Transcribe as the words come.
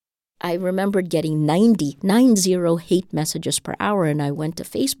I remembered getting 90 hate messages per hour, and I went to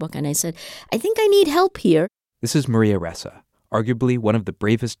Facebook and I said, I think I need help here. This is Maria Ressa, arguably one of the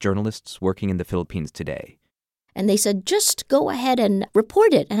bravest journalists working in the Philippines today. And they said, just go ahead and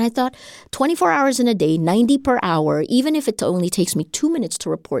report it. And I thought, 24 hours in a day, 90 per hour, even if it only takes me 2 minutes to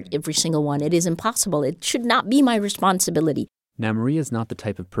report every single one, it is impossible. It should not be my responsibility. Now, Maria is not the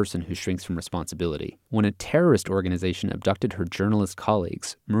type of person who shrinks from responsibility. When a terrorist organization abducted her journalist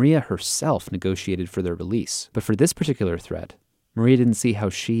colleagues, Maria herself negotiated for their release. But for this particular threat, Maria didn't see how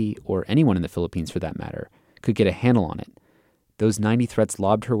she, or anyone in the Philippines for that matter, could get a handle on it. Those 90 threats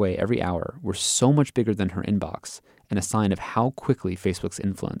lobbed her way every hour were so much bigger than her inbox, and a sign of how quickly Facebook's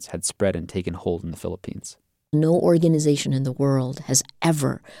influence had spread and taken hold in the Philippines. No organization in the world has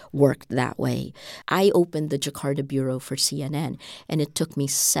ever worked that way. I opened the Jakarta bureau for CNN, and it took me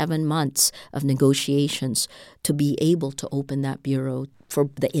 7 months of negotiations to be able to open that bureau for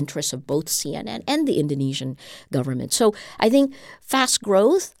the interests of both CNN and the Indonesian government. So I think fast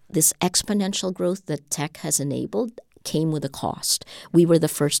growth, this exponential growth that tech has enabled, came with a cost. We were the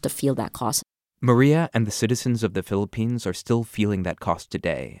first to feel that cost. Maria and the citizens of the Philippines are still feeling that cost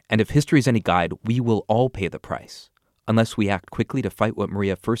today, and if history is any guide, we will all pay the price, unless we act quickly to fight what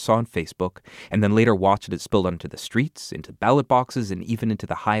Maria first saw on Facebook and then later watched it spill onto the streets, into ballot boxes, and even into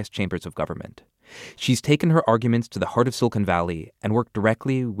the highest chambers of government. She's taken her arguments to the heart of Silicon Valley and worked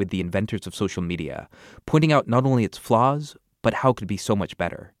directly with the inventors of social media, pointing out not only its flaws, but how it could be so much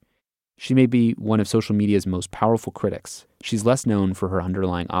better. She may be one of social media's most powerful critics. She's less known for her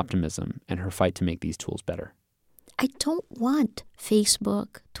underlying optimism and her fight to make these tools better. I don't want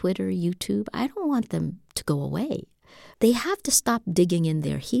Facebook, Twitter, YouTube, I don't want them to go away. They have to stop digging in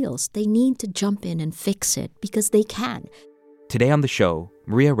their heels. They need to jump in and fix it because they can. Today on the show,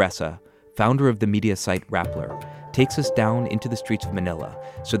 Maria Ressa, founder of the media site Rappler, takes us down into the streets of Manila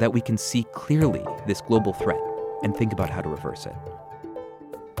so that we can see clearly this global threat and think about how to reverse it.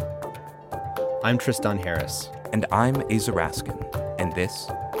 I'm Tristan Harris. And I'm Asa Raskin, and this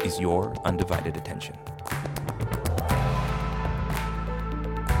is Your Undivided Attention.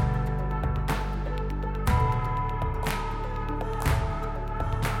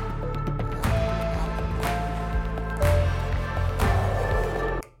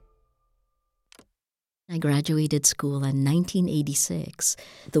 I graduated school in 1986.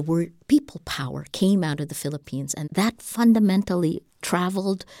 The word people power came out of the Philippines, and that fundamentally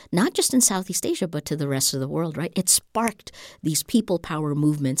traveled not just in Southeast Asia, but to the rest of the world, right? It sparked these people power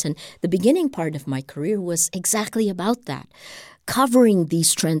movements. And the beginning part of my career was exactly about that, covering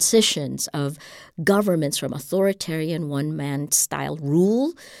these transitions of governments from authoritarian one-man style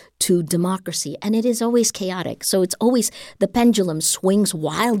rule to democracy. And it is always chaotic. So it's always the pendulum swings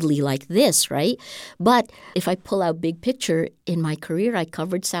wildly like this, right? But if I pull out big picture, in my career, I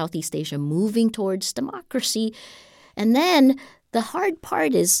covered Southeast Asia moving towards democracy. And then the hard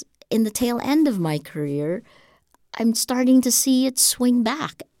part is in the tail end of my career, I'm starting to see it swing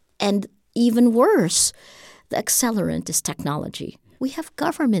back. And even worse, the accelerant is technology. We have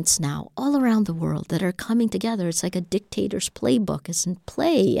governments now all around the world that are coming together. It's like a dictator's playbook is in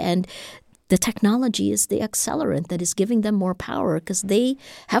play. And the technology is the accelerant that is giving them more power because they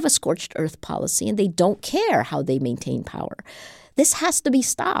have a scorched earth policy and they don't care how they maintain power. This has to be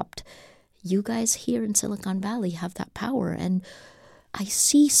stopped. You guys here in Silicon Valley have that power, and I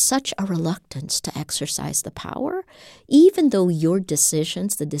see such a reluctance to exercise the power, even though your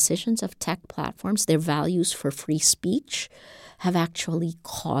decisions, the decisions of tech platforms, their values for free speech, have actually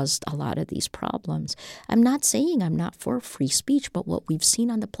caused a lot of these problems. I'm not saying I'm not for free speech, but what we've seen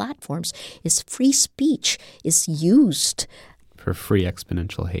on the platforms is free speech is used For free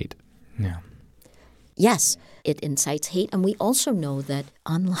exponential hate. Yeah. Yes, it incites hate. And we also know that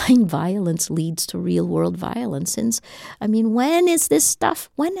online violence leads to real-world violence. Since, when is this stuff,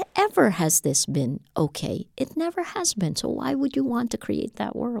 whenever has this been okay? It never has been. So why would you want to create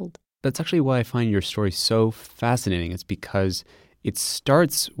that world? That's actually why I find your story so fascinating. It's because it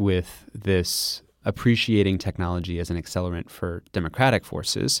starts with this appreciating technology as an accelerant for democratic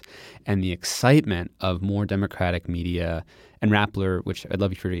forces and the excitement of more democratic media and Rappler, which I'd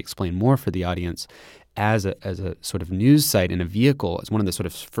love you to explain more for the audience, as a sort of news site and a vehicle, as one of the sort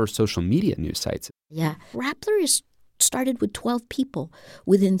of first social media news sites. Yeah. Rappler started with 12 people.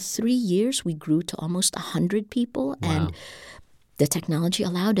 Within 3 years, we grew to almost 100 people. Wow. And the technology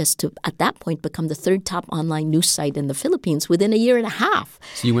allowed us to, at that point, become the third top online news site in the Philippines within a year and a half.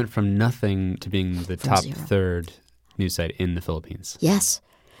 So you went from nothing to being the From top zero. third news site in the Philippines. Yes.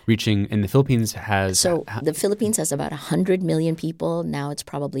 reaching, and the Philippines has... So the Philippines has about 100 million people. Now it's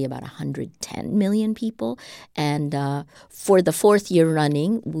probably about 110 million people. And for the fourth year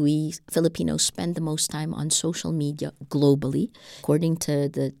running, we Filipinos spend the most time on social media globally. According to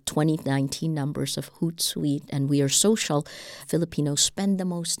the 2019 numbers of Hootsuite and We Are Social, Filipinos spend the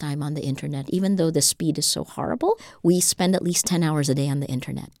most time on the internet. Even though the speed is so horrible, we spend at least 10 hours a day on the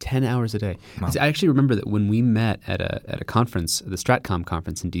internet. 10 hours a day. Wow. I actually remember that when we met at a conference, the Stratcom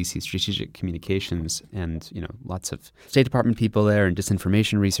conference in DC, Strategic Communications, and lots of State Department people there and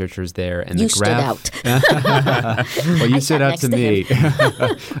disinformation researchers there. And you the graph, stood out. Well, you I stood sat out next to to me. him.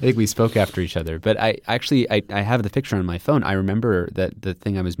 I think we spoke after each other. But I have the picture on my phone. I remember that the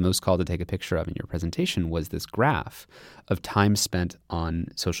thing I was most called to take a picture of in your presentation was this graph of time spent on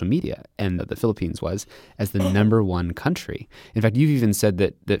social media, and the Philippines was as the number one country. In fact, you've even said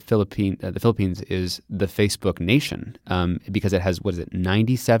that the Philippines is the Facebook nation because it has,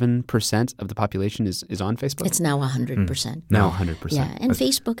 97% of the population is on Facebook? It's now 100%. Now 100%. Yeah, and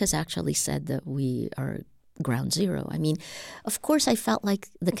Facebook has actually said that we are ground zero. I mean, of course, I felt like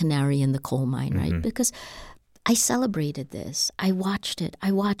the canary in the coal mine, right? Because I celebrated this. I watched it.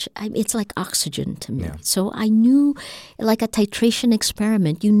 It's like oxygen to me. Yeah. So I knew, like a titration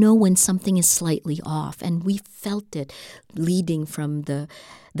experiment, when something is slightly off. And we felt it leading from the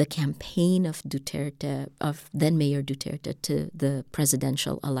campaign of Duterte, of then Mayor Duterte, to the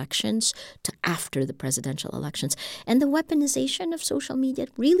presidential elections, to after the presidential elections. And the weaponization of social media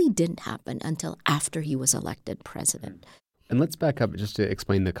really didn't happen until after he was elected president. And let's back up just to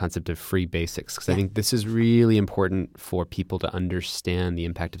explain the concept of free basics, because I think this is really important for people to understand the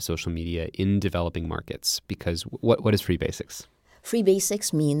impact of social media in developing markets. Because what is free basics? Free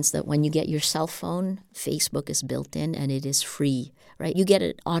basics means that when you get your cell phone, Facebook is built in and it is free, right? You get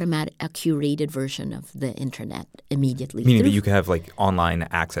a curated version of the internet immediately. Meaning that you can have online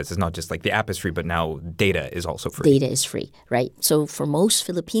access. It's not just the app is free, but now data is also free. Data is free, right? So for most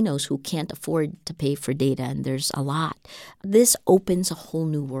Filipinos who can't afford to pay for data, and there's a lot, this opens a whole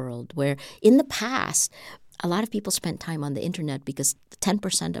new world where in the past, a lot of people spent time on the internet because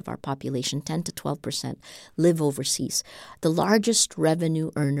 10% of our population, 10 to 12%, live overseas. The largest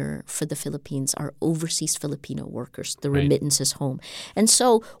revenue earner for the Philippines are overseas Filipino workers, the remittances home. And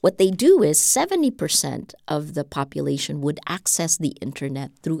so what they do is 70% of the population would access the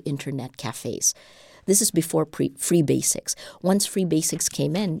internet through internet cafes. This is before free basics. Once free basics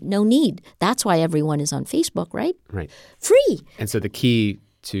came in, no need. That's why everyone is on Facebook, right? Right. Free. And so the key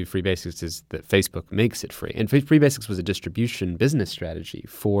to free basics is that Facebook makes it free. And free basics was a distribution business strategy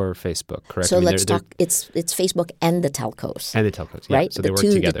for Facebook, correct? So let's talk, it's Facebook and the telcos. And the telcos, yeah. Right? So they work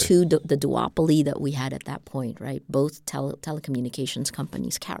together. The duopoly that we had at that point, right? Both telecommunications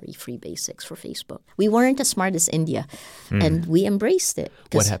companies carry free basics for Facebook. We weren't as smart as India, and we embraced it.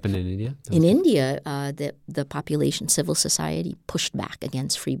 What happened in India? In India, the population, civil society pushed back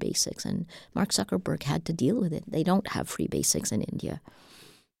against free basics, and Mark Zuckerberg had to deal with it. They don't have free basics in India.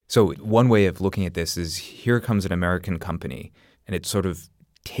 So one way of looking at this is here comes an American company and it sort of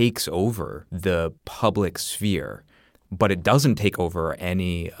takes over the public sphere, but it doesn't take over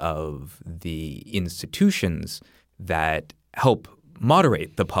any of the institutions that help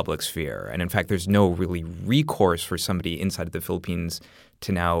moderate the public sphere. And in fact, there's no really recourse for somebody inside of the Philippines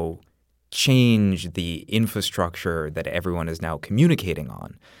to now change the infrastructure that everyone is now communicating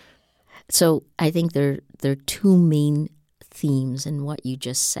on. So I think there are two main themes in what you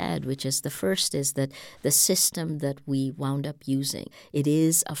just said, which is the first is that the system that we wound up using, it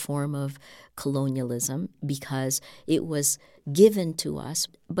is a form of colonialism because it was given to us,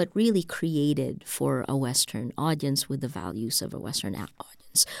 but really created for a Western audience with the values of a Western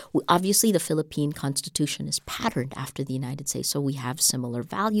audience. Obviously, the Philippine Constitution is patterned after the United States, so we have similar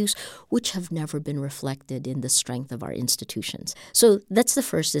values, which have never been reflected in the strength of our institutions. So that's the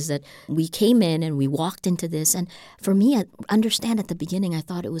first, is that we came in and we walked into this. And for me, I understand at the beginning, I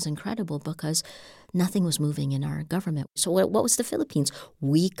thought it was incredible because nothing was moving in our government. So what was the Philippines?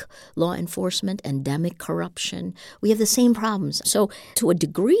 Weak law enforcement, endemic corruption. We have the same problems. So to a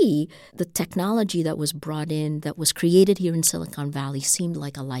degree, the technology that was brought in, that was created here in Silicon Valley, seemed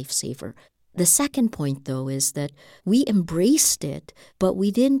like a lifesaver. The second point, though, is that we embraced it, but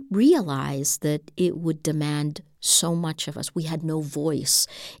we didn't realize that it would demand so much of us. We had no voice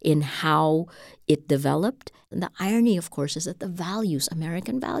in how it developed. And the irony, of course, is that the values,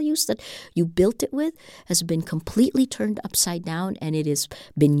 American values that you built it with, has been completely turned upside down, and it has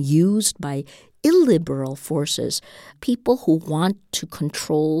been used by illiberal forces, people who want to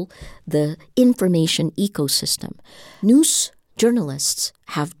control the information ecosystem. News journalists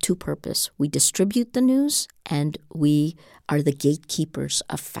have two purposes. We distribute the news and we are the gatekeepers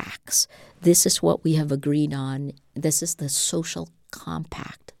of facts. This is what we have agreed on. This is the social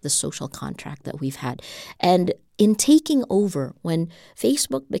compact, the social contract that we've had. And in taking over, when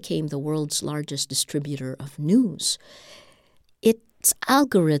Facebook became the world's largest distributor of news, its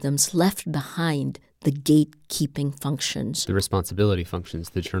algorithms left behind the gatekeeping functions. The responsibility functions,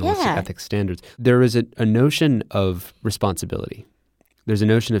 the journalistic ethics standards. There is a notion of responsibility. There's a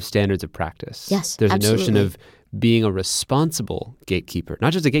notion of standards of practice. Yes, There's absolutely. a notion of being a responsible gatekeeper,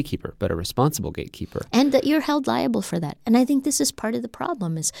 not just a gatekeeper, but a responsible gatekeeper. And that you're held liable for that. And I think this is part of the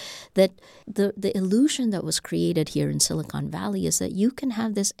problem, is that the illusion that was created here in Silicon Valley is that you can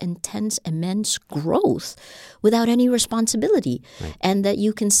have this intense, immense growth without any responsibility. Right. And that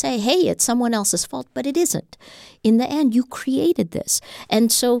you can say, hey, it's someone else's fault, but it isn't. In the end, you created this.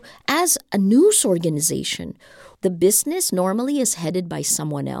 And so as a news organization, the business normally is headed by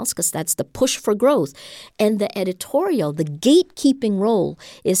someone else because that's the push for growth. And the editorial, the gatekeeping role,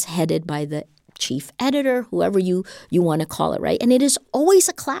 is headed by the chief editor, whoever you want to call it, right? And it is always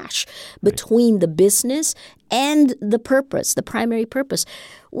a clash between the business and the purpose, the primary purpose.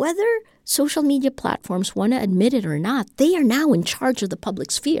 Whether social media platforms want to admit it or not, they are now in charge of the public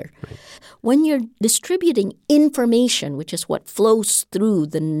sphere. Right. When you're distributing information, which is what flows through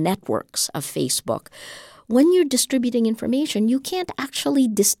the networks of Facebook, when you're distributing information, you can't actually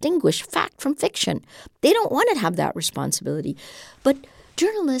distinguish fact from fiction. They don't want to have that responsibility. But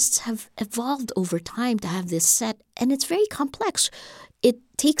journalists have evolved over time to have this set, and it's very complex. It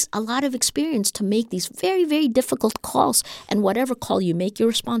takes a lot of experience to make these very, very difficult calls, and whatever call you make, you're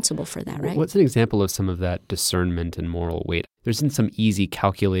responsible for that, right? What's an example of some of that discernment and moral weight? There isn't some easy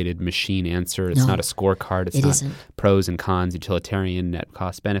calculated machine answer. It's not a scorecard. It's not isn't. Pros and cons, utilitarian, net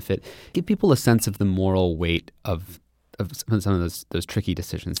cost benefit. Give people a sense of the moral weight of some of those tricky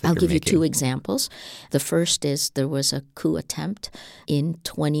decisions that I'll you're give making. you two examples. The first is there was a coup attempt in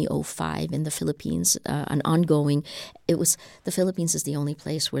 2005 in the Philippines, an ongoing. The Philippines is the only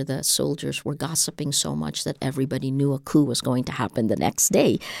place where the soldiers were gossiping so much that everybody knew a coup was going to happen the next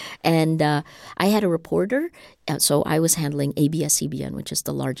day. And I had a reporter, so I was handling ABS-CBN, which is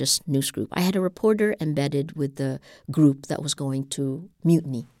the largest news group. I had a reporter embedded with the group that was going to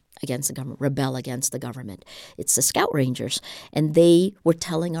mutiny against the government, rebel against the government. It's the Scout Rangers. And they were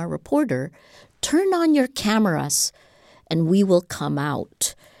telling our reporter, turn on your cameras and we will come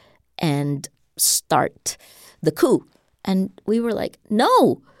out and start the coup. And we were like,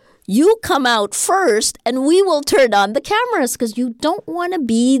 no, you come out first and we will turn on the cameras because you don't want to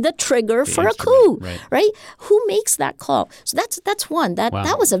be the trigger for a coup, right? Who makes that call? So that's one. That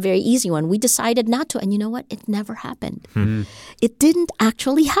was a very easy one. We decided not to. And you know what? It never happened. Mm-hmm. It didn't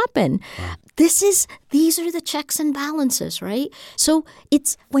actually happen. Wow. These are the checks and balances, right? So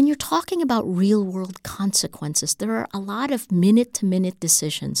it's when you're talking about real world consequences, there are a lot of minute-to-minute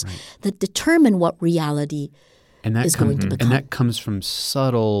decisions that determine what reality is going to become. And that comes from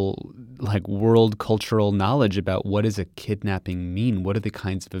subtle, world cultural knowledge about what does a kidnapping mean? What are the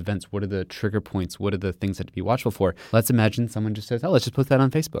kinds of events? What are the trigger points? What are the things that to be watchful for? Let's imagine someone just says, let's just put that on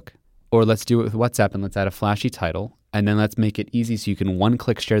Facebook. Or let's do it with WhatsApp and let's add a flashy title. And then let's make it easy so you can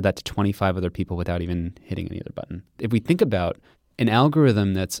one-click share that to 25 other people without even hitting any other button. If we think about an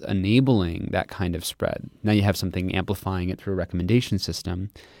algorithm that's enabling that kind of spread, now you have something amplifying it through a recommendation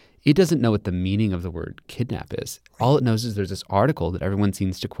system. It doesn't know what the meaning of the word kidnap is. All it knows is there's this article that everyone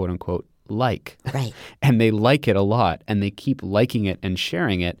seems to quote unquote like. Right. And they like it a lot and they keep liking it and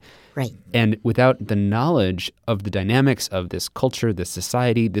sharing it. Right. And without the knowledge of the dynamics of this culture, this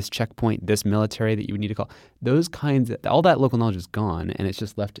society, this checkpoint, this military that you would need to call, all that local knowledge is gone and it's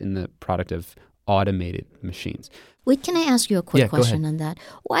just left in the product of automated machines. Wait, can I ask you a quick question go ahead. on that?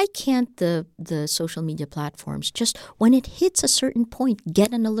 Why can't the social media platforms just, when it hits a certain point,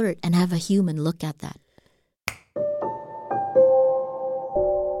 get an alert and have a human look at that?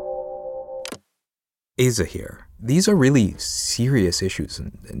 Asa here. These are really serious issues,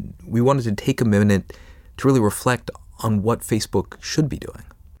 and we wanted to take a minute to really reflect on what Facebook should be doing.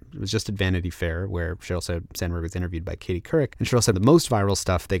 It was just at Vanity Fair where Sheryl Sandberg was interviewed by Katie Couric, and Sheryl said the most viral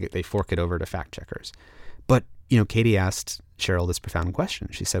stuff, they fork it over to fact checkers. But, Katie asked Sheryl this profound question.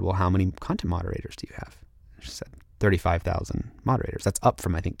 She said, well, how many content moderators do you have? She said, 35,000 moderators. That's up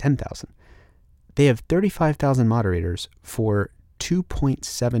from, I think, 10,000. They have 35,000 moderators for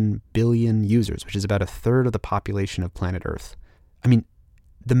 2.7 billion users, which is about a third of the population of planet Earth. I mean,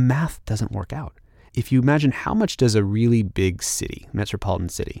 the math doesn't work out. If you imagine how much does a really big city, metropolitan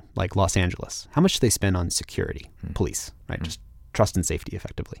city, like Los Angeles, how much do they spend on security, police, right? Just trust and safety,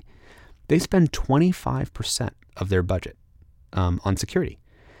 effectively. They spend 25% of their budget on security.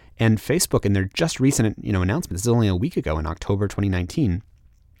 And Facebook, in their just recent announcement, this is only a week ago in October 2019,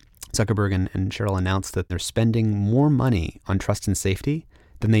 Zuckerberg and Sheryl announced that they're spending more money on trust and safety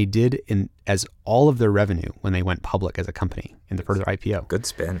than they did as all of their revenue when they went public as a company in the further IPO. Good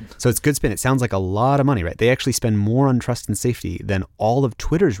spin. So it's good spin. It sounds like a lot of money, right? They actually spend more on trust and safety than all of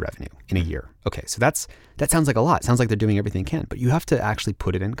Twitter's revenue in a year. Okay, so that sounds like a lot. It sounds like they're doing everything they can, but you have to actually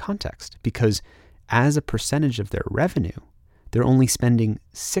put it in context, because as a percentage of their revenue, they're only spending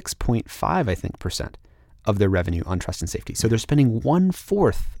 6.5, I think, % of their revenue on trust and safety. So they're spending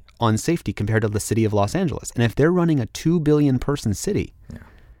 1/4 on safety compared to the city of Los Angeles. And if they're running a 2 billion person city,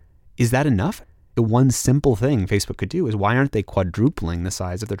 is that enough? The one simple thing Facebook could do is, why aren't they quadrupling the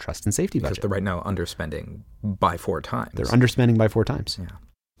size of their trust and safety budget? Because they're right now underspending by 4 times. They're underspending by 4 times. Yeah.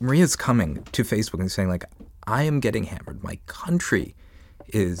 Maria's coming to Facebook and saying, like, I am getting hammered. My country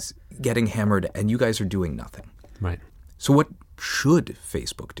is getting hammered, and you guys are doing nothing. Right. So what should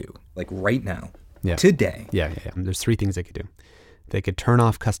Facebook do? Like right now, Yeah. today? Yeah. There's 3 things they could do. They could turn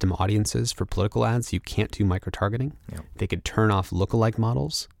off custom audiences for political ads. You can't do micro-targeting. Yeah. They could turn off lookalike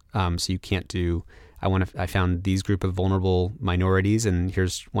models. So you can't do, I found these group of vulnerable minorities, and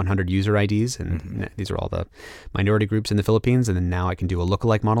here's 100 user IDs, and these are all the minority groups in the Philippines, and then now I can do a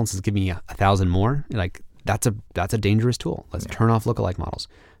lookalike model, and says, give me 1,000 more. Like, that's a dangerous tool. Let's turn off lookalike models.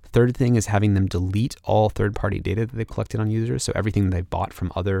 Third thing is having them delete all third-party data that they've collected on users, so everything they bought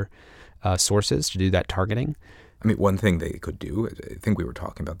from other sources to do that targeting. I mean, one thing they could do, I think we were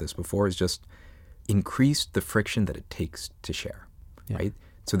talking about this before, is just increase the friction that it takes to share, right?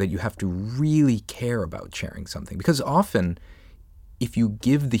 So that you have to really care about sharing something. Because often, if you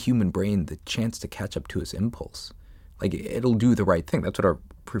give the human brain the chance to catch up to its impulse, like, it'll do the right thing. That's what our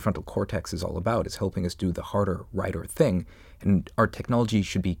prefrontal cortex is all about, is helping us do the harder, righter thing. And our technology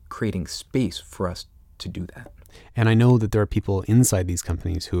should be creating space for us to do that. And I know that there are people inside these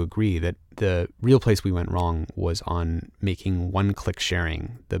companies who agree that the real place we went wrong was on making one-click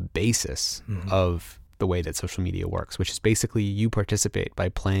sharing the basis of the way that social media works, which is basically you participate by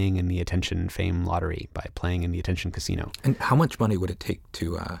playing in the attention fame lottery, by playing in the attention casino. And how much money would it take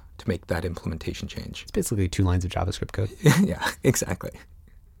to make that implementation change? It's basically 2 lines of JavaScript code. Yeah, exactly.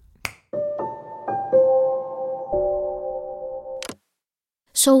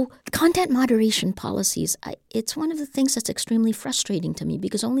 So content moderation policies, it's one of the things that's extremely frustrating to me,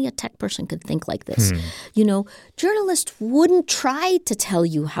 because only a tech person could think like this. Journalists wouldn't try to tell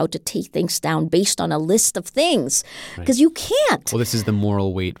you how to take things down based on a list of things, because you can't. Well, this is the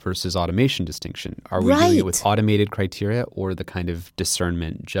moral weight versus automation distinction. Are we doing it with automated criteria, or the kind of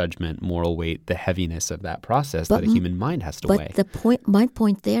discernment, judgment, moral weight, the heaviness of that process that a human mind has to weigh? But my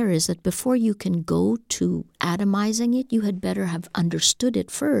point there is that before you can go to atomizing it, you had better have understood it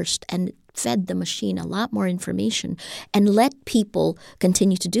first and fed the machine a lot more information and let people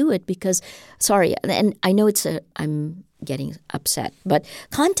continue to do it. Because, sorry, and I know I'm getting upset, but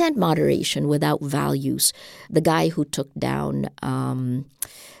content moderation without values, the guy who took down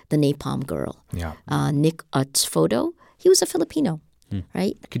the Napalm Girl, Nick Utt's photo, he was a Filipino,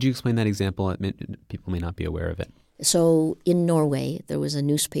 right? Could you explain that example? People may not be aware of it. So in Norway, there was a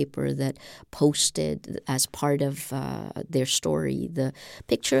newspaper that posted as part of their story the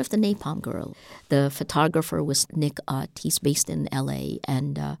picture of the Napalm Girl. The photographer was Nick Utt. He's based in L.A.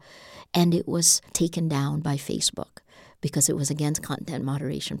 And it was taken down by Facebook because it was against content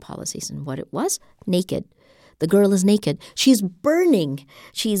moderation policies. And what it was? Naked. The girl is naked. She's burning.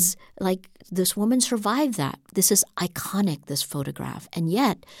 She's like, this woman survived that. This is iconic, this photograph. And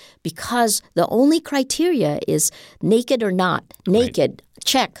yet, because the only criteria is naked or not, naked,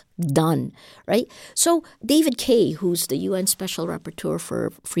 check, done, right? So David Kaye, who's the UN Special Rapporteur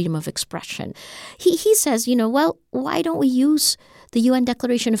for Freedom of Expression, he says, well, why don't we use the UN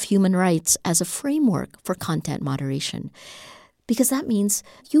Declaration of Human Rights as a framework for content moderation? Because that means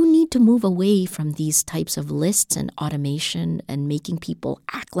you need to move away from these types of lists and automation and making people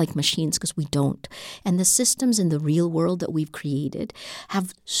act like machines, because we don't. And the systems in the real world that we've created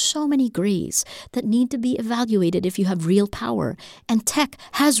have so many grays that need to be evaluated if you have real power. And tech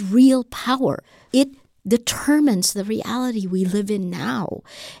has real power. It determines the reality we live in now.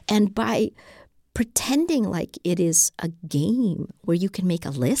 And by pretending like it is a game where you can make a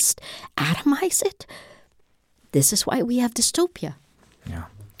list, atomize it, this is why we have dystopia. Yeah.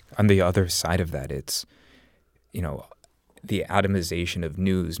 On the other side of that, it's, the atomization of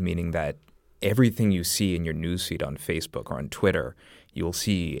news, meaning that everything you see in your newsfeed on Facebook or on Twitter, you'll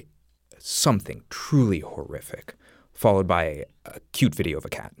see something truly horrific, followed by a cute video of a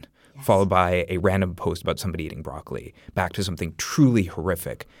cat, followed by a random post about somebody eating broccoli, back to something truly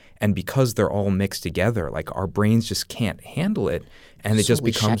horrific. And because they're all mixed together, like our brains just can't handle it, and it just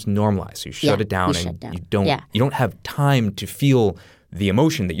becomes normalized. So you shut it down, and you don't have time to feel the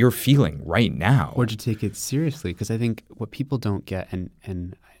emotion that you're feeling right now. Or to take it seriously, because I think what people don't get, and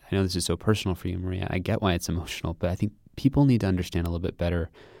I know this is so personal for you, Maria, I get why it's emotional, but I think people need to understand a little bit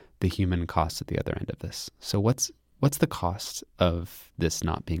better the human cost at the other end of this. So what's the cost of this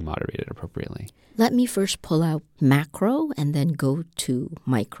not being moderated appropriately? Let me first pull out macro and then go to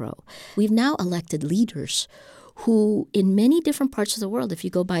micro. We've now elected leaders who, in many different parts of the world, if you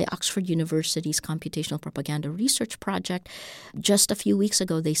go by Oxford University's Computational Propaganda Research Project, just a few weeks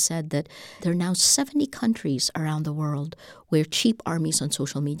ago they said that there are now 70 countries around the world where cheap armies on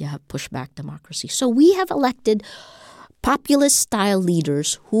social media have pushed back democracy. So we have elected populist-style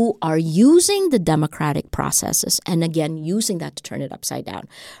leaders who are using the democratic processes and, again, using that to turn it upside down.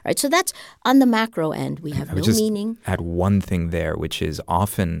 Right? So that's on the macro end. We have no meaning. Add one thing there, which is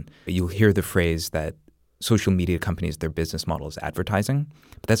often you'll hear the phrase that social media companies, their business model is advertising,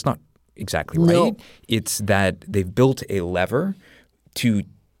 but that's not exactly right. No. It's that they've built a lever to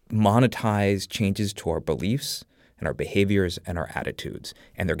monetize changes to our beliefs and our behaviors and our attitudes.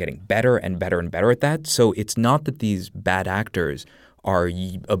 And they're getting better and better and better at that. So it's not that these bad actors are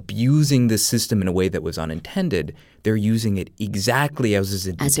abusing the system in a way that was unintended. They're using it exactly as is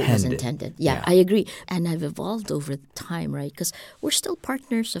intended. As it was intended. Yeah, I agree. And I've evolved over time, right? Because we're still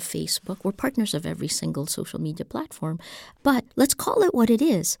partners of Facebook. We're partners of every single social media platform. But let's call it what it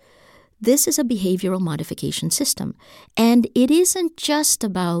is. This is a behavioral modification system. And it isn't just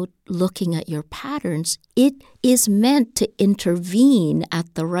about looking at your patterns. It is meant to intervene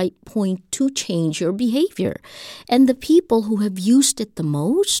at the right point to change your behavior. And the people who have used it the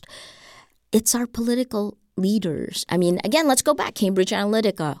most, it's our political leaders. I mean, again, let's go back. Cambridge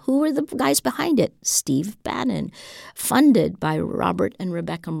Analytica. Who were the guys behind it? Steve Bannon, funded by Robert and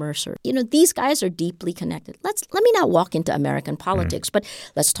Rebecca Mercer. You know, these guys are deeply connected. Let me not walk into American politics, but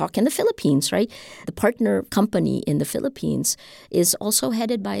let's talk in the Philippines, right? The partner company in the Philippines is also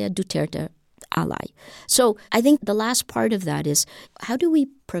headed by a Duterte ally. So I think the last part of that is, how do we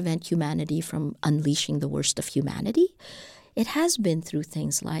prevent humanity from unleashing the worst of humanity? It has been through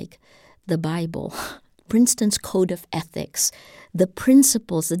things like the Bible, Princeton's Code of Ethics, the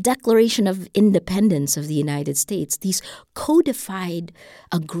principles, the Declaration of Independence of the United States, these codified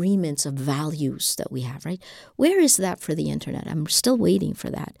agreements of values that we have, right? Where is that for the internet? I'm still waiting for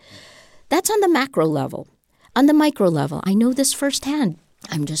that. That's on the macro level. On the micro level, I know this firsthand.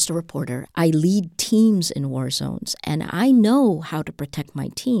 I'm just a reporter. I lead teams in war zones, and I know how to protect my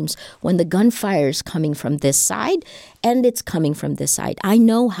teams when the gunfire is coming from this side and it's coming from this side. I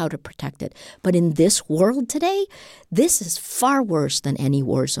know how to protect it. But in this world today, this is far worse than any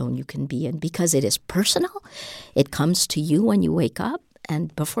war zone you can be in because it is personal. It comes to you when you wake up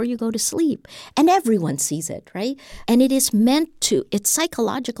and before you go to sleep. And everyone sees it, right? And it is meant to, it's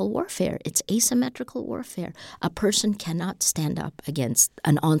psychological warfare. It's asymmetrical warfare. A person cannot stand up against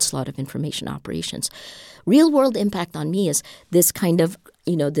an onslaught of information operations. Real world impact on me is this kind of,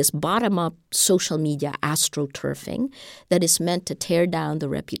 this bottom-up social media astroturfing that is meant to tear down the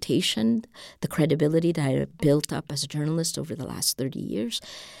reputation, the credibility that I have built up as a journalist over the last 30 years.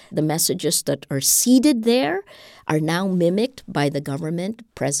 The messages that are seeded there are now mimicked by the government,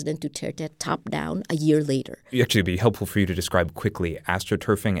 President Duterte, top-down a year later. Actually, it'd be helpful for you to describe quickly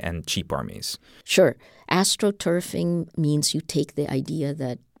astroturfing and cheap armies. Sure. Astroturfing means you take the idea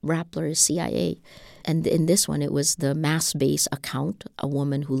that Rappler is CIA. And in this one, it was the mass base account, a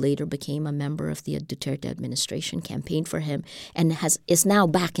woman who later became a member of the Duterte administration, campaigned for him, and is now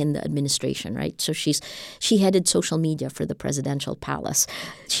back in the administration, right? So she headed social media for the presidential palace.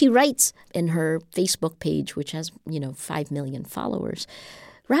 She writes in her Facebook page, which has, 5 million followers,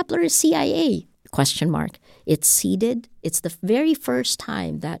 Rappler is CIA. ? It's seeded. It's the very first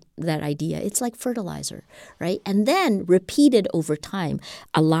time that idea. It's like fertilizer, right? And then repeated over time.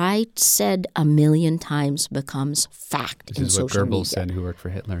 A lie said 1 million times becomes fact in social media. This is what Goebbels said, who worked for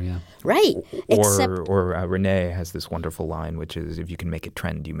Hitler, yeah. Right. Or Renee has this wonderful line, which is, if you can make it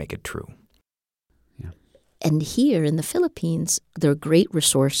trend, you make it true. And here in the Philippines, there are great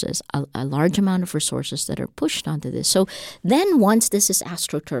resources, a large amount of resources that are pushed onto this. So then once this is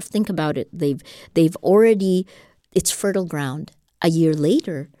AstroTurf, think about it. They've already, it's fertile ground. A year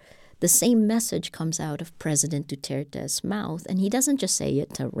later, the same message comes out of President Duterte's mouth, and he doesn't just say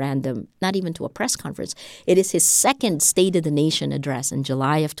it to random, not even to a press conference. It is his second State of the Nation address in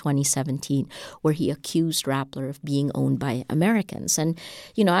July of 2017, where he accused Rappler of being owned by Americans. And,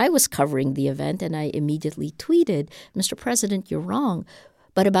 I was covering the event, and I immediately tweeted, Mr. President, you're wrong.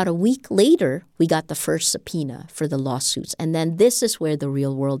 But about a week later, we got the first subpoena for the lawsuits. And then this is where the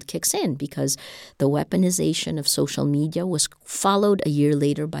real world kicks in, because the weaponization of social media was followed a year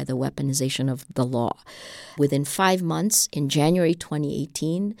later by the weaponization of the law. Within 5 months, in January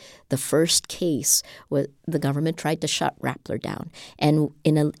 2018, the first case, the government tried to shut Rappler down. And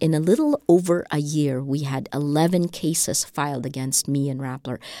in a little over a year, we had 11 cases filed against me and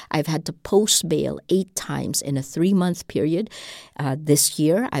Rappler. I've had to post bail 8 times in a 3-month period. This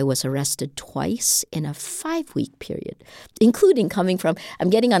year, I was arrested twice in a 5-week period, including I'm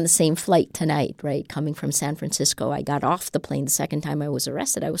getting on the same flight tonight, right? Coming from San Francisco, I got off the plane the second time I was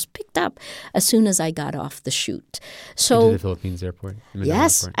arrested. I was picked up as soon as I got off the chute. So into the Philippines airport?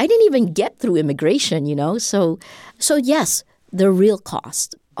 Yes, airport. I didn't even get through immigration, So yes, the real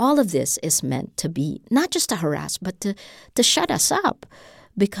cost. All of this is meant to be not just to harass, but to shut us up.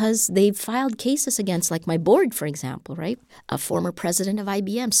 Because they've filed cases against, like my board, for example, right? A former president of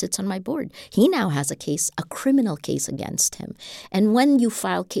IBM sits on my board. He now has a criminal case against him. And when you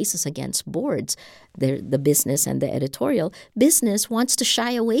file cases against boards, the business and the editorial, business wants to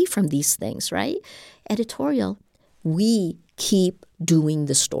shy away from these things, right? Editorial, we keep doing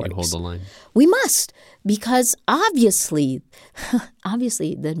the stories. You hold the line. We must, because obviously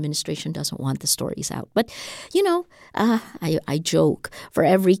the administration doesn't want the stories out. But, I joke, for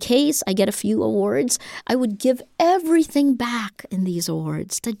every case I get a few awards. I would give everything back in these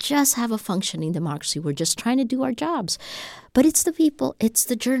awards to just have a functioning democracy. We're just trying to do our jobs. But it's the people, it's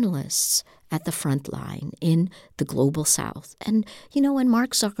the journalists at the front line in the global south. And, when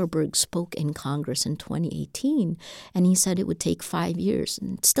Mark Zuckerberg spoke in Congress in 2018, and he said it would take 5 years,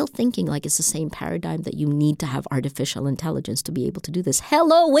 and still thinking like it's the same paradigm that you need to have artificial intelligence to be able to do this.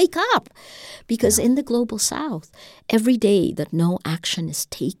 Hello, wake up! Because in the global south, every day that no action is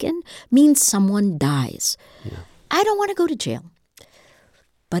taken means someone dies. Yeah. I don't want to go to jail.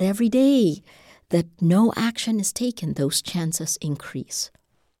 But every day that no action is taken, those chances increase.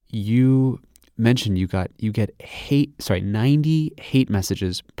 You mentioned you get 90 hate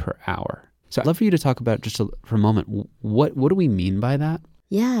messages per hour. So I'd love for you to talk about for a moment, what do we mean by that?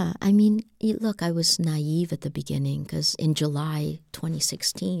 Yeah, look, I was naive at the beginning because in July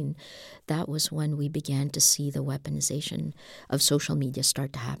 2016, that was when we began to see the weaponization of social media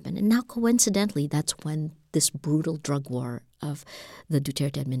start to happen. And now, coincidentally, that's when this brutal drug war of the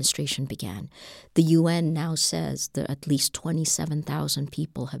Duterte administration began. The UN now says that at least 27,000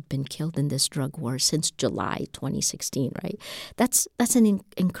 people have been killed in this drug war since July 2016, right? That's an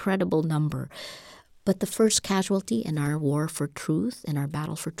incredible number. But the first casualty in our war for truth, in our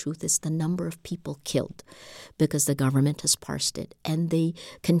battle for truth, is the number of people killed because the government has parsed it. And they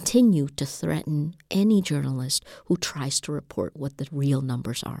continue to threaten any journalist who tries to report what the real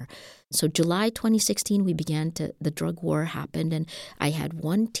numbers are. So July 2016, the drug war happened, and I had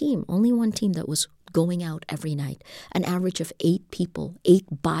only one team that was going out every night, an average of 8 people,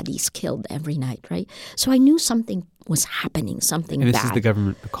 8 bodies killed every night, right? So I knew something was happening, something bad. And this is the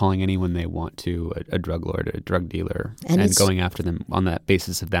government calling anyone they want to a drug lord, a drug dealer, and going after them on that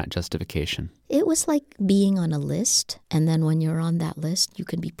basis of that justification. It was like being on a list, and then when you're on that list, you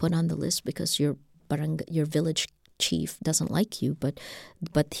can be put on the list because your village chief doesn't like you, but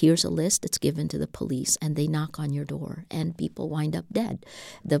here's a list, it's given to the police, and they knock on your door, and people wind up dead.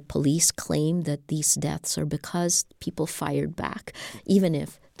 The police claim that these deaths are because people fired back, even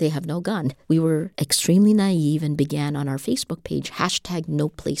if they have no gun. We were extremely naive and began on our Facebook page,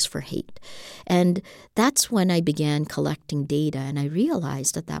 #NoPlaceForHate. And that's when I began collecting data, and I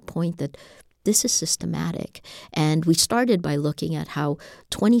realized at that point that this is systematic. And we started by looking at how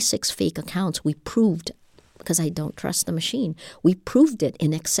 26 fake accounts, we proved, because I don't trust the machine, we proved it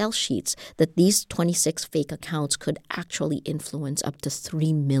in Excel sheets that these 26 fake accounts could actually influence up to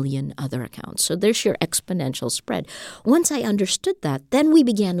 3 million other accounts. So there's your exponential spread. Once I understood that, then we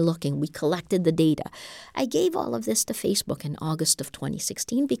began looking. We collected the data. I gave all of this to Facebook in August of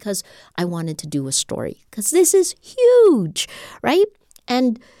 2016 because I wanted to do a story, because this is huge, right?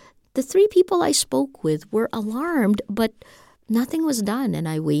 And the 3 people I spoke with were alarmed, but nothing was done, and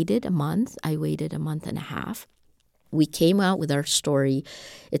I waited a month. I waited a month and a half. We came out with our story.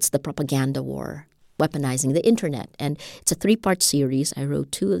 It's the propaganda war, weaponizing the internet. And it's a 3-part series. I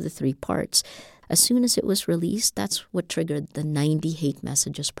wrote 2 of the 3 parts. As soon as it was released, that's what triggered the 90 hate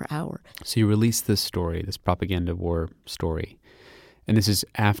messages per hour. So you released this story, this propaganda war story. And this is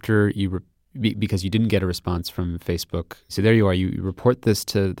after because you didn't get a response from Facebook. So there you are. You report this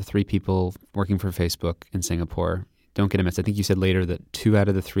to the 3 people working for Facebook in Singapore. Don't get a message. I think you said later that 2 out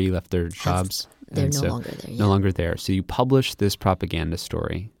of the 3 left their jobs. They're no longer there. Yeah. No longer there. So you publish this propaganda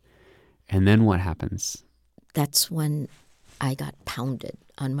story. And then what happens? That's when I got pounded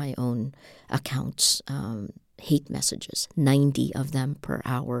on my own accounts. Hate messages, 90 of them per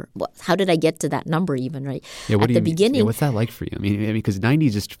hour. Well, how did I get to that number even, right? Yeah, At the beginning. Yeah, what's that like for you? I mean, because 90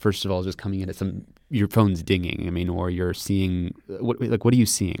 is just, first of all, just coming in at your phone's dinging. I mean, or you're seeing, what are you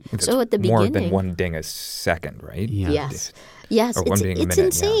seeing? So at the more beginning. than one ding a second, right? Yeah. Yes, or one ding a it's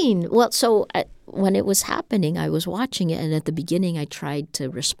minute, insane. Yeah. Well, so when it was happening, I was watching it, and at the beginning, I tried to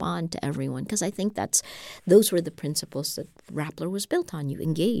respond to everyone because I think those were the principles that Rappler was built on. You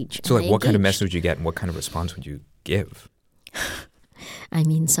engage. So, what kind of message would you get, and what kind of response would you give? I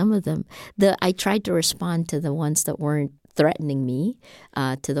mean, some of them. I tried to respond to the ones that weren't threatening me,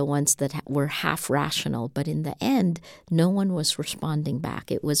 to the ones that were half rational. But in the end, no one was responding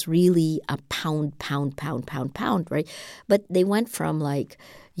back. It was really a pound, right? But they went from like,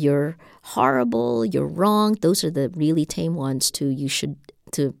 you're horrible, you're wrong. Those are the really tame ones to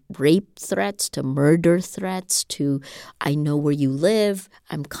rape threats, to murder threats, to I know where you live,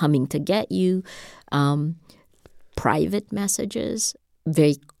 I'm coming to get you. Private messages,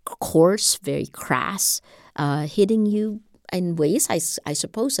 very coarse, very crass, hitting you in ways I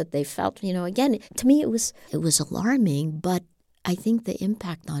suppose that they felt, again, to me it was alarming, but I think the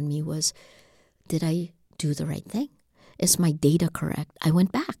impact on me was, did I do the right thing? Is my data correct? I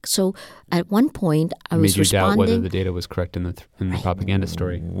went back. So at one point I was responding. Made you doubt whether the data was correct in the propaganda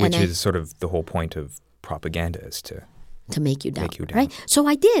story. Which is sort of the whole point of propaganda, is to make you doubt. Right? So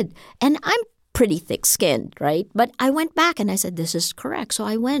I did. And I'm pretty thick-skinned, right? But I went back and I said, this is correct. So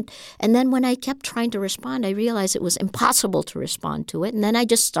I went. And then when I kept trying to respond, I realized it was impossible to respond to it. And then I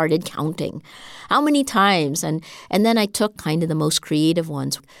just started counting how many times. And then I took kind of the most creative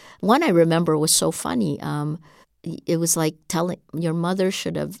ones. One I remember was so funny. It was like telling your mother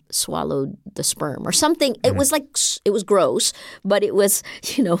should have swallowed the sperm or something. It was like, it was gross, but it was,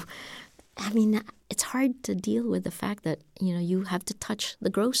 I mean, it's hard to deal with the fact that, you have to touch the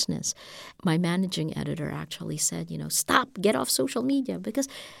grossness. My managing editor actually said, stop, get off social media, because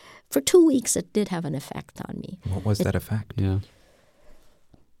for 2 weeks it did have an effect on me. What was that effect? Yeah.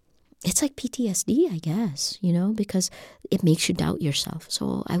 It's like PTSD, I guess, because it makes you doubt yourself.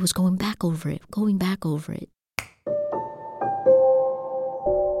 So I was going back over it.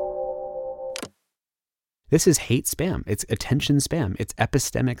 This is hate spam. It's attention spam. It's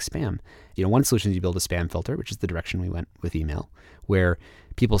epistemic spam. One solution is you build a spam filter, which is the direction we went with email, where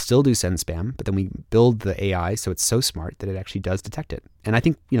people still do send spam, but then we build the AI so it's so smart that it actually does detect it. And I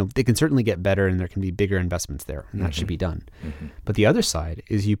think, they can certainly get better and there can be bigger investments there, and that should be done. Mm-hmm. But the other side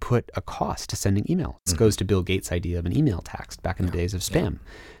is you put a cost to sending email. This goes to Bill Gates' idea of an email tax back in the days of spam.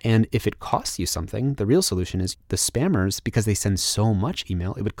 Yeah. And if it costs you something, the real solution is the spammers, because they send so much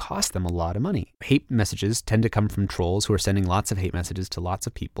email, it would cost them a lot of money. Hate messages tend to come from trolls who are sending lots of hate messages to lots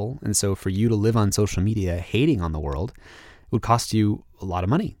of people. And so for you to live on social media hating on the world, it would cost you a lot of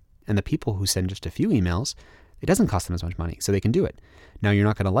money. And the people who send just a few emails, it doesn't cost them as much money, so they can do it. Now, you're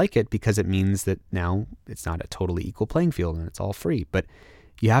not going to like it because it means that now it's not a totally equal playing field and it's all free. But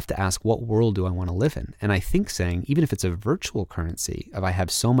you have to ask, what world do I want to live in? And I think saying, even if it's a virtual currency, if I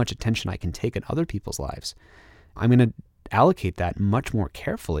have so much attention I can take in other people's lives, I'm going to allocate that much more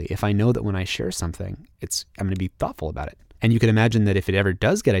carefully if I know that when I share something, I'm going to be thoughtful about it. And you can imagine that if it ever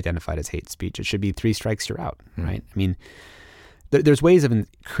does get identified as hate speech, it should be 3 strikes, you're out, right? I mean, there's ways of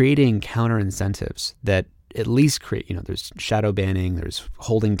creating counter incentives that at least create, there's shadow banning, there's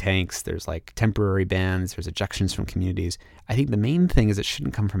holding tanks, there's like temporary bans, there's ejections from communities. I think the main thing is it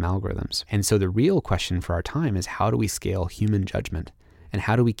shouldn't come from algorithms. And so the real question for our time is, how do we scale human judgment? And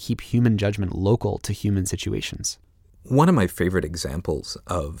how do we keep human judgment local to human situations? One of my favorite examples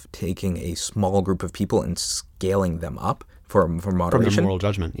of taking a small group of people and scaling them up for moderation. From moral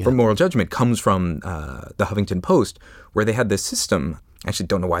judgment. Yeah. For moral judgment comes from the Huffington Post, where they had this system. I actually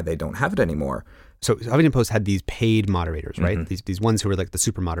don't know why they don't have it anymore. So Huffington Post had these paid moderators, right? Mm-hmm. These ones who were like the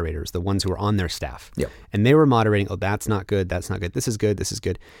super moderators, the ones who were on their staff. Yep. And they were moderating, that's not good, this is good, this is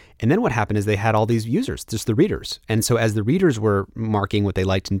good. And then what happened is they had all these users, just the readers. And so as the readers were marking what they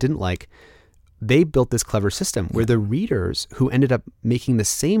liked and didn't like, they built this clever system where the readers, who ended up making the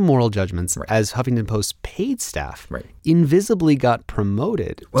same moral judgments as Huffington Post's paid staff, invisibly got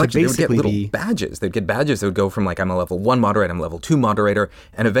promoted to basically they would get little badges. They'd get badges that would go from like, I'm a level 1 moderator, I'm a level 2 moderator,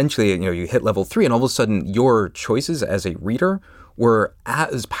 and eventually you hit level 3, and all of a sudden your choices as a reader were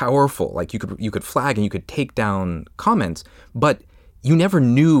as powerful. Like you could flag and you could take down comments, but you never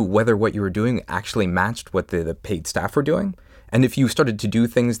knew whether what you were doing actually matched what the paid staff were doing. And if you started to do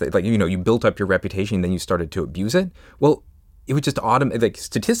things that, like, you built up your reputation and then you started to abuse it, well, it would just like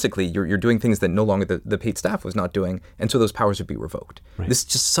statistically, you're doing things that no longer the paid staff was not doing, and so those powers would be revoked. Right. This is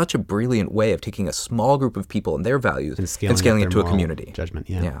just such a brilliant way of taking a small group of people and their values and scaling it to a community. Judgment,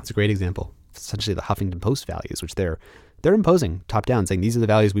 yeah. It's a great example. Essentially the Huffington Post values, which they're imposing top down, saying these are the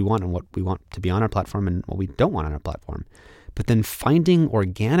values we want and what we want to be on our platform and what we don't want on our platform. But then finding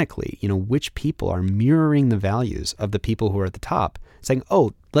organically, which people are mirroring the values of the people who are at the top, saying,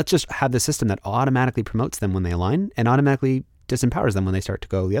 oh, let's just have the system that automatically promotes them when they align and automatically disempowers them when they start to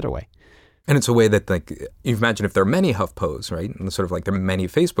go the other way. And it's a way that, like, you imagine if there are many HuffPos, right? And sort of like there are many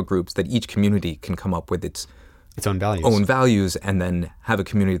Facebook groups, that each community can come up with its own values and then have a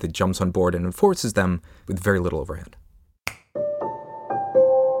community that jumps on board and enforces them with very little overhead.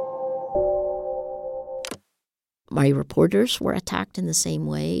 My reporters were attacked in the same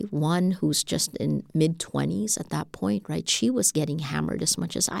way. One who's just in mid-20s at that point, right? She was getting hammered as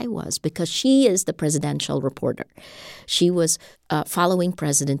much as I was because she is the presidential reporter. She was following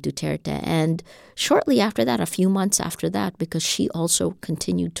President Duterte. And shortly after that, a few months after that, because she also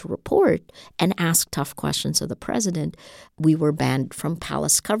continued to report and ask tough questions of the president, we were banned from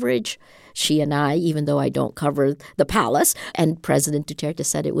palace coverage. She and I, even though I don't cover the palace, and President Duterte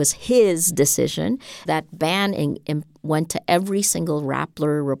said it was his decision. That ban went to every single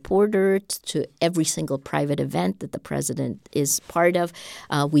Rappler reporter, to every single private event that the president is part of.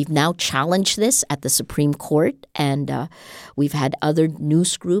 We've now challenged this at the Supreme Court, and we've had other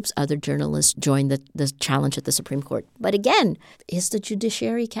news groups, other journalists join the challenge at the Supreme Court. But again, is the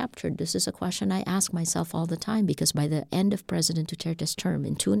judiciary captured? This is a question I ask myself all the time, because by the end of President Duterte's term,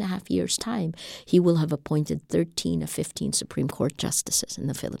 in 2.5 years' time, he will have appointed 13 of 15 Supreme Court justices in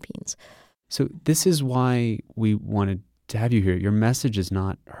the Philippines. So this is why we wanted to have you here. Your message is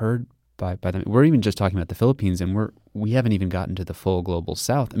not heard by them. We're even just talking about the Philippines, and we haven't even gotten to the full global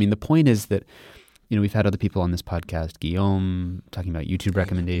South. I mean, the point is that, we've had other people on this podcast, Guillaume, talking about YouTube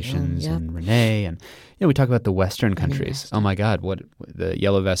recommendations, and Renee, and we talk about the Western countries. Oh my God, what the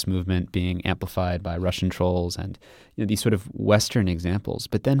Yellow Vest movement being amplified by Russian trolls, and these sort of Western examples.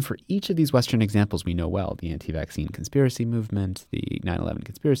 But then for each of these Western examples we know well, the anti-vaccine conspiracy movement, the 9/11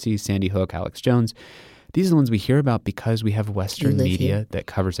 conspiracy, Sandy Hook, Alex Jones, these are the ones we hear about because we have Western media that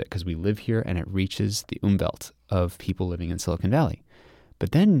covers it, because we live here and it reaches the umbelt of people living in Silicon Valley.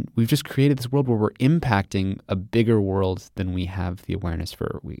 But then we've just created this world where we're impacting a bigger world than we have the awareness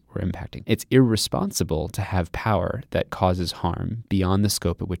for we're impacting. It's irresponsible to have power that causes harm beyond the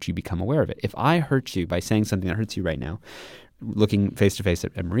scope at which you become aware of it. If I hurt you by saying something that hurts you right now, looking face-to-face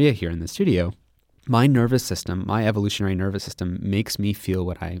at Maria here in the studio, my nervous system, my evolutionary nervous system makes me feel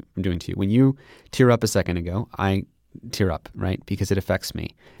what I'm doing to you. When you tear up a second ago, I tear up, right? Because it affects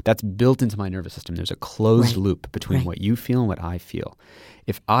me. That's built into my nervous system. There's a closed loop between what you feel and what I feel.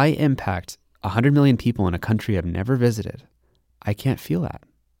 If I impact 100 million people in a country I've never visited, I can't feel that.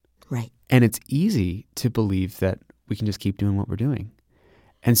 Right. And it's easy to believe that we can just keep doing what we're doing.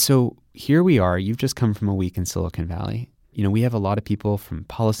 And so here we are. You've just come from a week in Silicon Valley. We have a lot of people from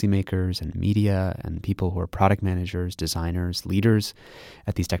policymakers and media and people who are product managers, designers, leaders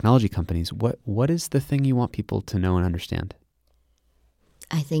at these technology companies. What is the thing you want people to know and understand?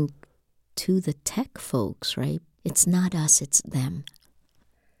 I think to the tech folks, right? It's not us, it's them.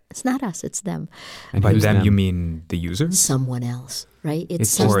 It's not us, it's them. And by them, you mean the users? Someone else, right? It's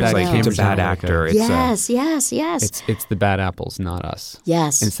someone else. It's a bad actor. Yes. It's the bad apples, not us.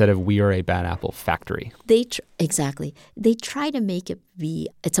 Yes. Instead of we are a bad apple factory. Exactly. They try to make it be,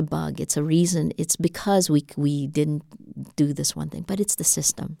 it's a bug, it's a reason, it's because we didn't do this one thing, but it's the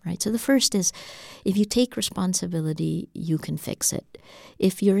system, right? So the first is, if you take responsibility, you can fix it.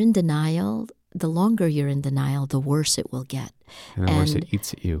 If you're in denial, the longer you're in denial, the worse it will get. And the worse it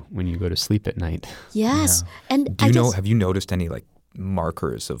eats at you when you go to sleep at night. Yes. Yeah. And have you noticed any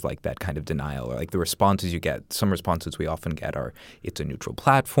markers of that kind of denial, or the responses you get? Some responses we often get are, it's a neutral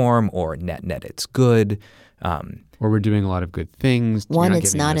platform, or net it's good. Or we're doing a lot of good things. One,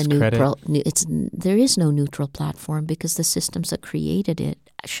 it's not a neutral. There is no neutral platform, because the systems that created it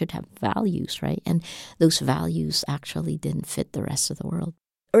should have values, right? And those values actually didn't fit the rest of the world.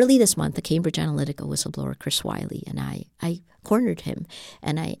 Early this month, the Cambridge Analytica whistleblower, Chris Wiley, and I cornered him,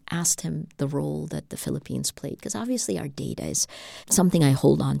 and I asked him the role that the Philippines played, because obviously our data is something I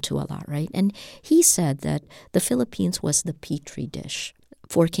hold on to a lot, right? And he said that the Philippines was the petri dish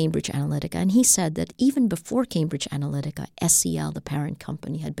for Cambridge Analytica. And he said that even before Cambridge Analytica, SCL, the parent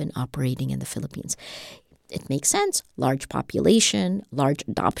company, had been operating in the Philippines. It makes sense. Large population, large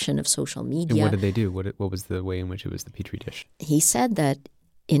adoption of social media. And what did they do? What was the way in which it was the petri dish? He said that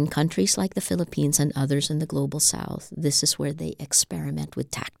in countries like the Philippines and others in the global south, this is where they experiment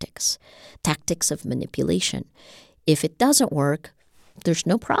with tactics of manipulation. If it doesn't work, there's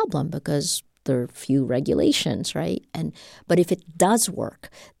no problem because there are few regulations, right? But if it does work,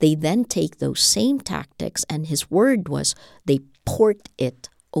 they then take those same tactics, and his word was they port it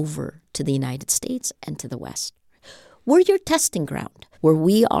over to the United States and to the West. We're your testing ground. Where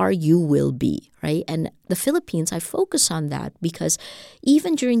we are, you will be, right? And the Philippines, I focus on that because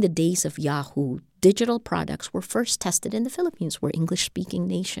even during the days of Yahoo, digital products were first tested in the Philippines. We're an English-speaking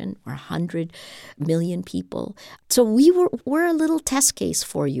nation. We're 100 million people. So we're a little test case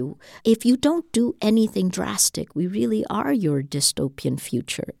for you. If you don't do anything drastic, we really are your dystopian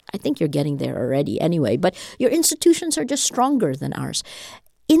future. I think you're getting there already anyway, but your institutions are just stronger than ours.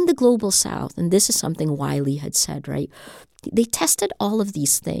 In the Global South, and this is something Wiley had said, right? They tested all of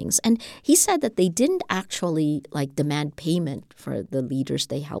these things. And he said that they didn't actually demand payment for the leaders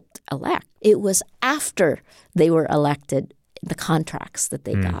they helped elect. It was after they were elected, the contracts that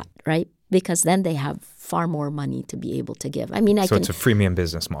they got, right? Because then they have far more money to be able to give. I mean, it's a freemium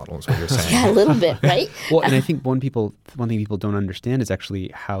business model is what you're saying. Yeah, a little bit, right? Well, and I think one thing people don't understand is actually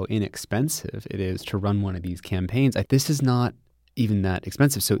how inexpensive it is to run one of these campaigns. This is not even that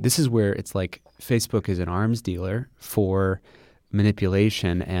expensive. So this is where it's like Facebook is an arms dealer for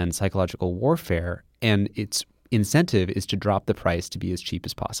manipulation and psychological warfare, and its incentive is to drop the price to be as cheap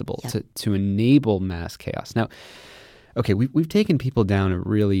as possible, to enable mass chaos. Now, okay, we've taken people down a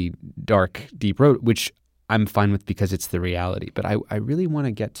really dark, deep road, which I'm fine with because it's the reality. But I really want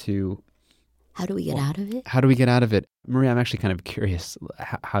to get to how do we get out of it? How do we get out of it? Maria, I'm actually kind of curious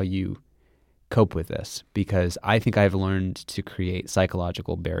how you cope with this, because I think I've learned to create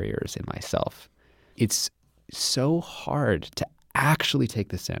psychological barriers in myself. It's so hard to actually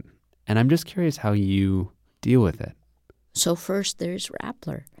take this in. And I'm just curious how you deal with it. So first there's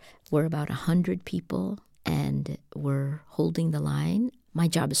Rappler. We're about 100 people and we're holding the line. My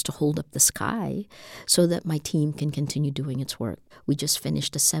job is to hold up the sky so that my team can continue doing its work. We just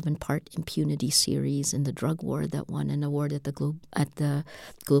finished a 7-part impunity series in the drug war that won an award at the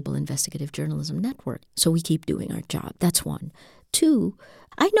Global Investigative Journalism Network. So we keep doing our job. That's one. 2,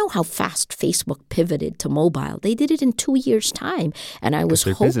 I know how fast Facebook pivoted to mobile. They did it in 2 years' time, and I was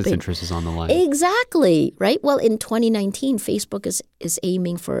hoping business interest is on the line. Exactly, right? Well, in 2019, Facebook is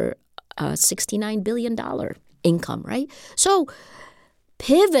aiming for a $69 billion income, right? So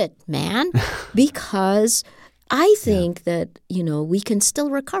pivot, man, because I think that, we can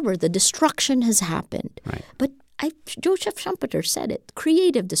still recover. The destruction has happened. Right. But Joseph Schumpeter said it,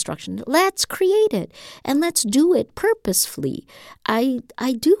 creative destruction. Let's create it and let's do it purposefully. I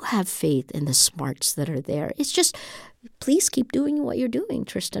do have faith in the smarts that are there. It's just, please keep doing what you're doing,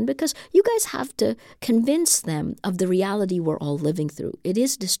 Tristan, because you guys have to convince them of the reality we're all living through. It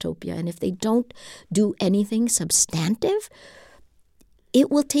is dystopia, and if they don't do anything substantive, it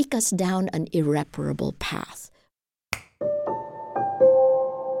will take us down an irreparable path.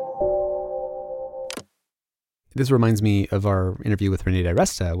 This reminds me of our interview with Renee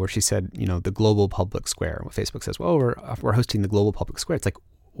DiResta, where she said, the global public square. Facebook says, well, we're hosting the global public square. It's like,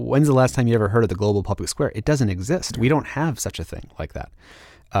 when's the last time you ever heard of the global public square? It doesn't exist. We don't have such a thing like that.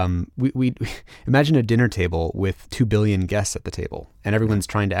 We imagine a dinner table with 2 billion guests at the table, and everyone's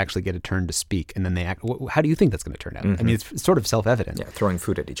trying to actually get a turn to speak, and then they act. How do you think that's going to turn out? Mm-hmm. I mean, it's sort of self-evident. Yeah, throwing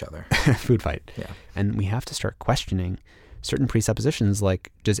food at each other. Food fight. Yeah. And we have to start questioning certain presuppositions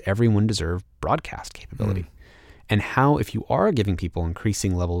like, does everyone deserve broadcast capability? And how, if you are giving people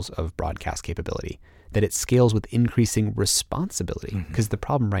increasing levels of broadcast capability, that it scales with increasing responsibility. Because the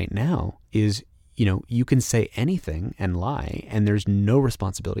problem right now is, you can say anything and lie, and there's no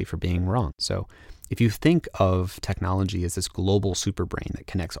responsibility for being wrong. So if you think of technology as this global superbrain that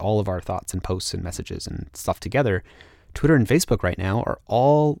connects all of our thoughts and posts and messages and stuff together, Twitter and Facebook right now are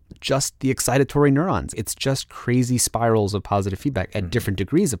all just the excitatory neurons. It's just crazy spirals of positive feedback at different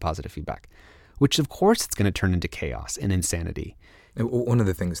degrees of positive feedback, which of course it's going to turn into chaos and insanity. One of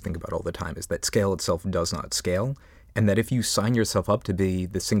the things to think about all the time is that scale itself does not scale, and that if you sign yourself up to be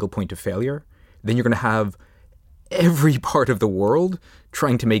the single point of failure, then you're going to have every part of the world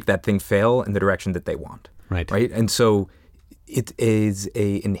trying to make that thing fail in the direction that they want. Right. And so it is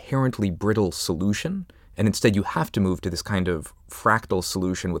a inherently brittle solution, and instead you have to move to this kind of fractal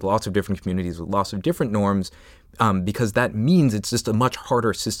solution with lots of different communities, with lots of different norms, because that means it's just a much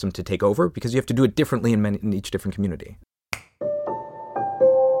harder system to take over because you have to do it differently in each different community.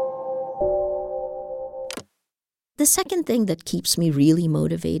 The second thing that keeps me really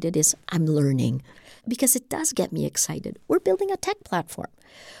motivated is I'm learning, because it does get me excited. We're building a tech platform.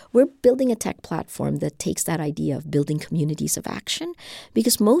 We're building a tech platform that takes that idea of building communities of action,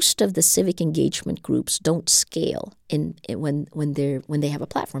 because most of the civic engagement groups don't scale when they have a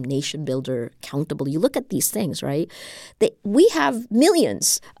platform. Nation Builder, Countable. You look at these things, right? We have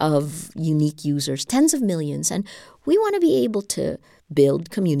millions of unique users, tens of millions, and we want to be able to build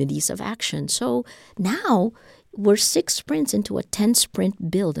communities of action. So now we're 6 sprints into a 10-sprint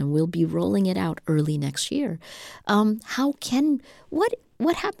build, and we'll be rolling it out early next year.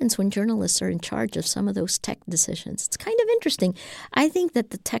 What happens when journalists are in charge of some of those tech decisions? It's kind of interesting. I think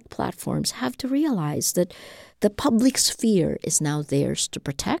that the tech platforms have to realize that the public sphere is now theirs to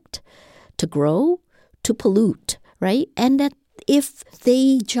protect, to grow, to pollute, right? And that if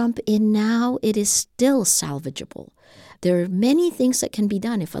they jump in now, it is still salvageable. There are many things that can be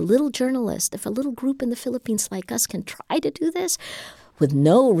done. If a little journalist, if a little group in the Philippines like us can try to do this with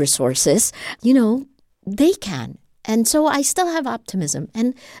no resources, they can. And so I still have optimism.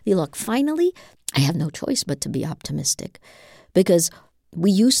 And look, finally, I have no choice but to be optimistic, because we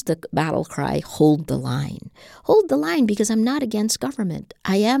used the battle cry, hold the line. Hold the line, because I'm not against government.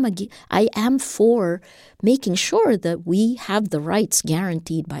 I am for making sure that we have the rights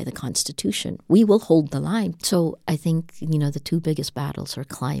guaranteed by the Constitution. We will hold the line. So I think, the two biggest battles are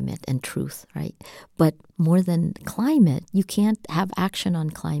climate and truth, right? But more than climate, you can't have action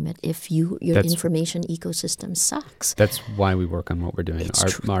on climate if your information ecosystem sucks. That's why we work on what we're doing.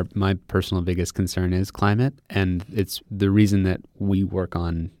 My personal biggest concern is climate, and it's the reason that we work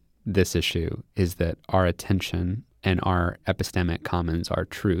on this issue is that our attention and our epistemic commons, our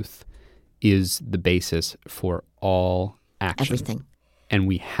truth, is the basis for all action. Everything. And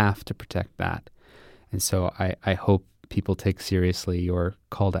we have to protect that. And so I hope people take seriously your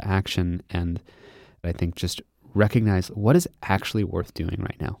call to action, and I think just recognize what is actually worth doing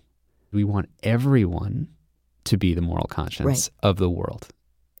right now. We want everyone to be the moral conscience of the world,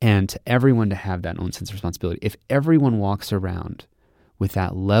 and to everyone to have that own sense of responsibility. If everyone walks around with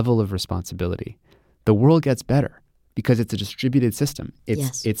that level of responsibility, the world gets better, because it's a distributed system.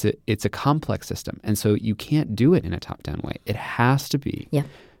 It's a complex system. And so you can't do it in a top-down way. It has to be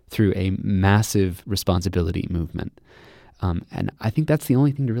through a massive responsibility movement. And I think that's the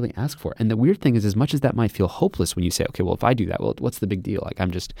only thing to really ask for. And the weird thing is, as much as that might feel hopeless when you say, okay, well, if I do that, well, what's the big deal? Like,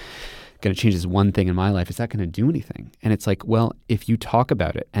 I'm just going to change this one thing in my life. Is that going to do anything? And it's like, well, if you talk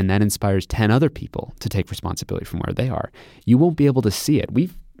about it and that inspires 10 other people to take responsibility from where they are, you won't be able to see it.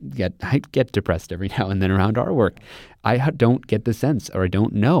 I get depressed every now and then around our work. I don't get the sense, or I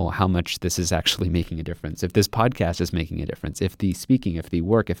don't know how much this is actually making a difference. If this podcast is making a difference, if the speaking, if the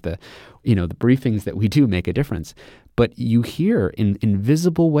work, if the briefings that we do make a difference. But you hear in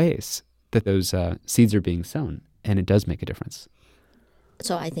invisible ways that those seeds are being sown, and it does make a difference.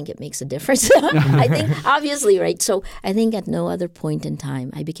 So I think it makes a difference. I think, obviously, right? So I think at no other point in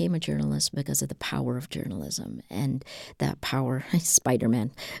time, I became a journalist because of the power of journalism. And that power,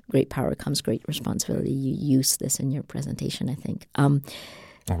 Spider-Man, great power comes great responsibility. You use this in your presentation, I think. Well,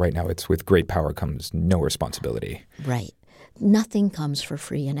 right now it's with great power comes no responsibility. Right. Nothing comes for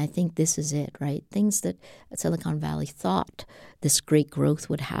free. And I think this is it, right? Things that Silicon Valley thought this great growth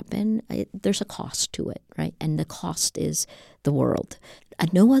would happen, there's a cost to it, right? And the cost is the world.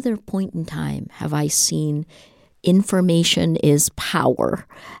 At no other point in time have I seen information is power.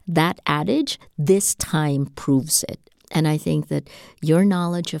 That adage, this time proves it. And I think that your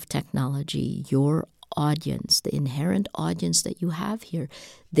knowledge of technology, your audience, the inherent audience that you have here,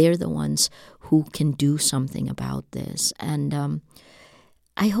 they're the ones who can do something about this. And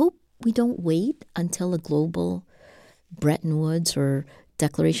I hope we don't wait until a global Bretton Woods or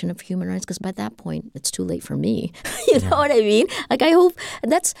Declaration of Human Rights, because by that point, it's too late for me. You know what I mean? Like, I hope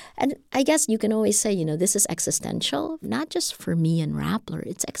and I guess you can always say, this is existential, not just for me and Rappler,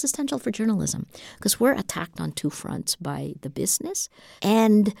 it's existential for journalism, because we're attacked on two fronts, by the business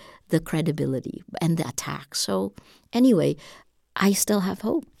and the credibility and the attack. So anyway, I still have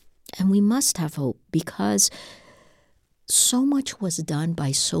hope, and we must have hope, because so much was done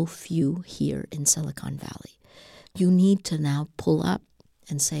by so few here in Silicon Valley. You need to now pull up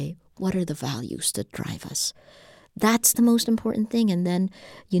and say, what are the values that drive us? That's the most important thing. And then,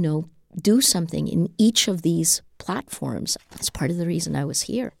 do something in each of these platforms. That's part of the reason I was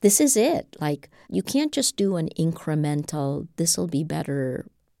here. This is it. Like, you can't just do an incremental, this will be better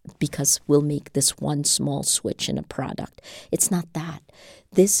because we'll make this one small switch in a product. It's not that.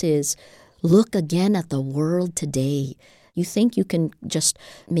 This is, look again at the world today. You think you can just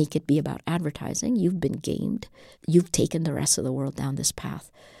make it be about advertising. You've been gamed. You've taken the rest of the world down this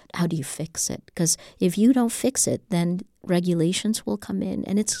path. how do you fix it? Because if you don't fix it, then regulations will come in,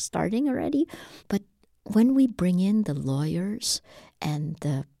 and it's starting already. But when we bring in the lawyers and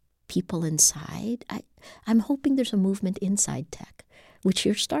the people inside, I'm hoping there's a movement inside tech, which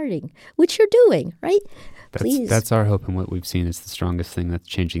you're starting, which you're doing, right? Please. That's our hope, and what we've seen is the strongest thing that's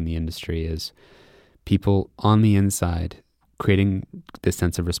changing the industry is people on the inside creating this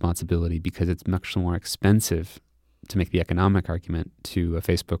sense of responsibility, because it's much more expensive to make the economic argument to a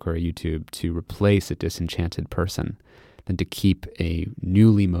Facebook or a YouTube to replace a disenchanted person than to keep a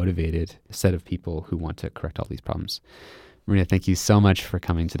newly motivated set of people who want to correct all these problems. Maria, thank you so much for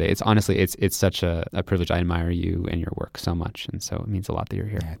coming today. It's honestly, it's such a privilege. I admire you and your work so much, and so it means a lot that you're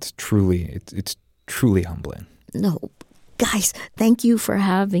here. Yeah, it's truly humbling. No, guys, thank you for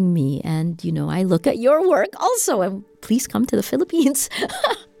having me. And, I look at your work also, and please come to the Philippines.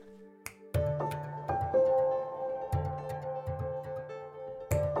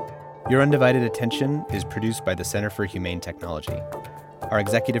 Your Undivided Attention is produced by the Center for Humane Technology. Our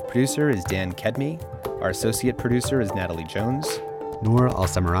executive producer is Dan Kedmi. Our associate producer is Natalie Jones. Noor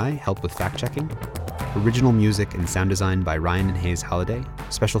Al-Samurai helped with fact-checking. Original music and sound design by Ryan and Hayes Halliday.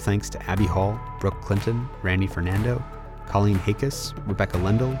 Special thanks to Abby Hall, Brooke Clinton, Randy Fernando, Colleen Hakis, Rebecca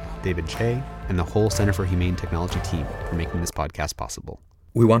Lendl, David Che, and the whole Center for Humane Technology team for making this podcast possible.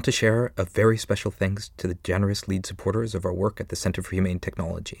 We want to share a very special thanks to the generous lead supporters of our work at the Center for Humane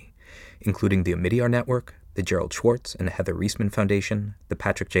Technology, including the Omidyar Network, the Gerald Schwartz and Heather Reisman Foundation, the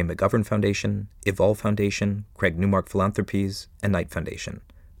Patrick J. McGovern Foundation, Evolve Foundation, Craig Newmark Philanthropies, and Knight Foundation,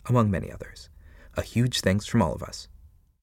 among many others. A huge thanks from all of us.